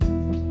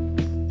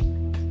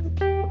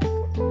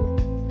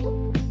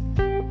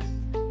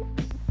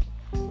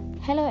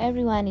Hello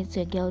everyone, it's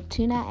your girl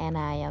Tuna and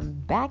I am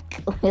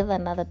back with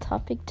another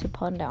topic to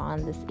ponder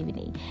on this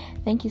evening.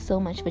 Thank you so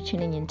much for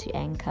tuning in to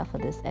Anchor for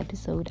this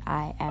episode.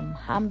 I am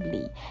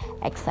humbly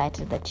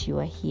excited that you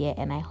are here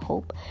and I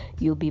hope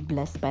you'll be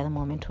blessed by the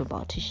moment we're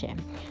about to share.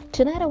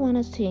 Tonight I want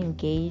us to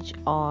engage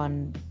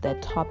on the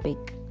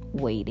topic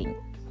waiting.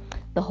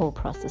 The whole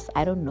process.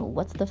 I don't know.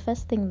 What's the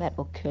first thing that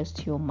occurs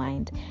to your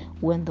mind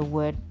when the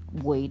word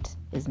wait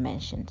is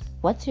mentioned?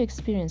 What's your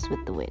experience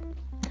with the word?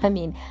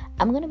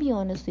 I'm going to be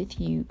honest with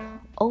you.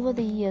 Over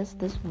the years,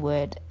 this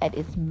word, at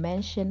its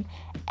mention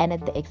and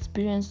at the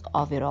experience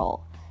of it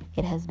all,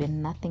 it has been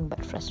nothing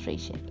but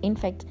frustration. In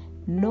fact,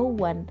 no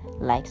one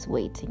likes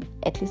waiting.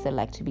 At least I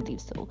like to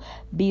believe so.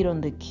 Be it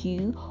on the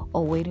queue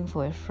or waiting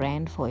for a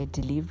friend for a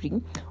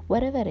delivery,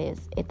 whatever it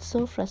is, it's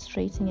so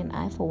frustrating and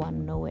I for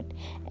one know it.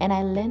 And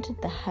I learned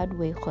it the hard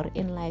way.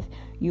 In life,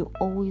 you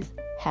always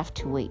have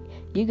to wait.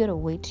 You gotta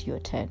wait your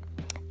turn.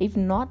 If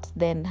not,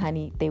 then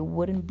honey, there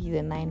wouldn't be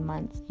the 9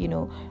 months,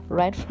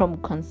 right from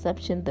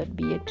conception. There'd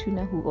be a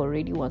Tuna who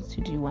already wants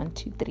to do 1,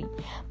 2, 3.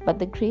 But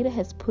the Creator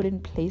has put in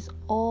place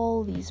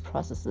all these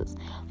processes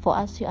for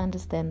us to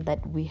understand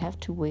that we have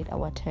to wait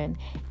our turn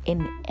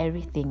in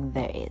everything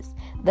there is.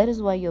 That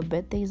is why your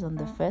birthday is on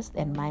the 1st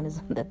and mine is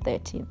on the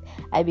 13th.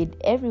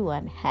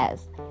 Everyone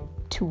has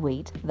to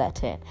wait that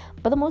turn.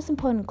 But the most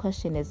important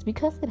question is,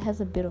 because it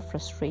has a bit of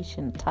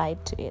frustration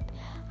tied to it,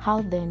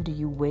 how then do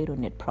you wait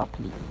on it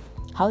properly?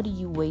 How do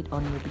you wait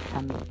on your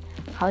becoming?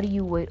 How do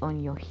you wait on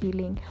your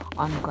healing,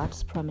 on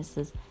God's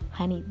promises?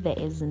 Honey, there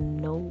is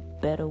no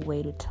better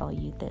way to tell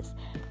you this.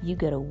 You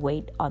gotta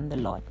wait on the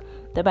Lord.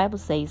 The Bible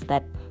says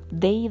that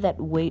they that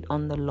wait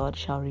on the Lord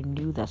shall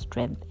renew their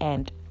strength,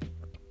 and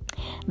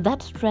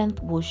that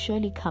strength will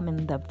surely come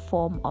in the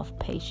form of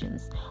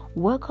patience.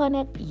 Work on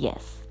it,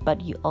 yes,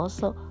 but you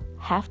also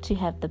have to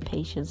have the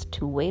patience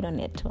to wait on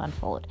it to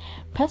unfold.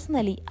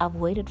 Personally, I've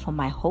waited for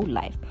my whole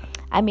life.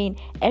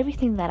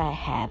 Everything that I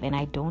have, and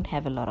I don't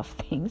have a lot of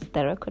things,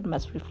 the record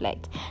must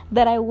reflect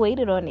that I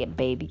waited on it,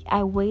 baby.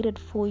 I waited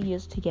 4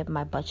 years to get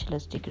my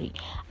bachelor's degree.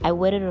 I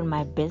waited on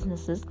my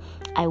businesses.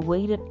 I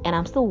waited, and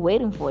I'm still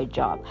waiting for a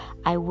job.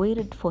 I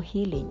waited for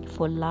healing,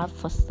 for love,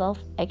 for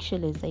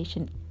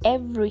self-actualization.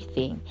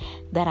 Everything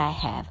that I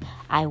have,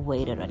 I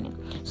waited on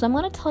it. So I'm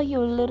going to tell you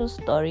a little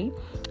story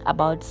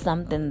about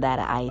something that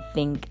I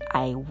think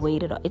I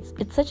waited on.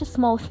 It's such a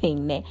small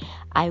thing.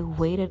 I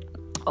waited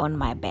on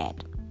my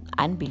bed.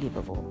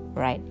 Unbelievable,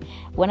 right?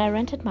 When I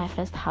rented my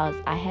first house,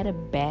 I had a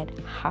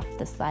bed half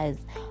the size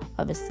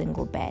of a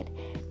single bed.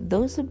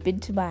 Those who've been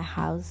to my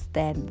house,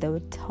 then they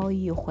would tell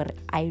you what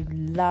I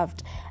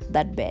loved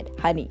that bed.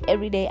 Honey,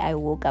 every day I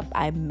woke up,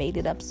 I made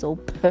it up so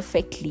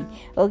perfectly.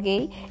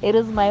 Okay, it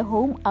was my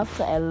home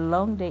after a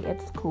long day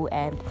at school,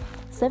 and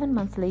 7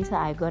 months later,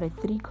 I got a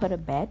 3-quarter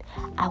bed.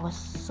 I was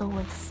so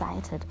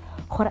excited.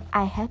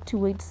 I had to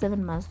wait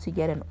 7 months to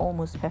get an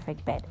almost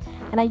perfect bed.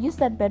 And I used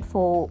that bed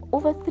for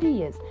over 3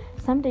 years.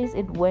 Some days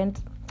it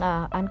went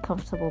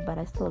uncomfortable, but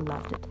I still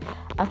loved it.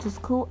 After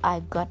school, I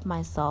got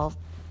myself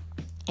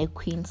a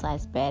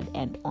queen-size bed,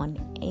 and on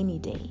any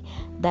day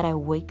that I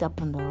wake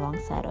up on the wrong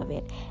side of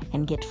it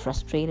and get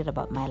frustrated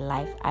about my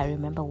life, I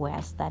remember where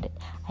I started.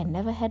 I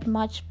never had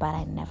much, but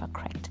I never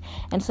cracked.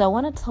 And so I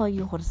want to tell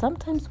you what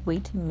sometimes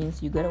waiting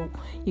means. You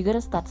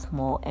gotta start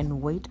small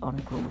and wait on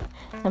growth.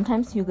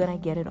 Sometimes you're gonna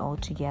get it all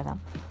together.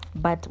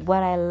 But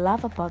what I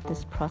love about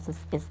this process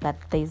is that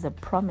there's a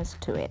promise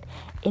to it.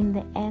 In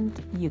the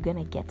end, you're going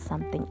to get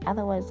something.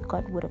 Otherwise,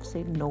 God would have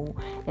said no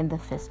in the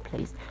first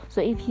place.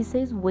 So if he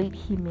says wait,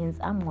 he means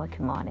I'm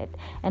working on it.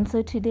 And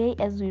so today,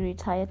 as we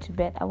retire to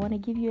bed, I want to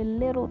give you a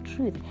little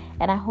truth.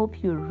 And I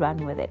hope you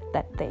run with it,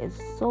 that there is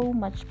so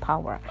much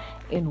power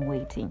in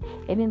waiting.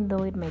 Even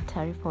though it may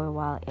tarry for a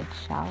while, it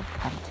shall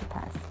come to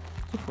pass.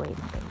 Keep waiting,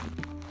 baby.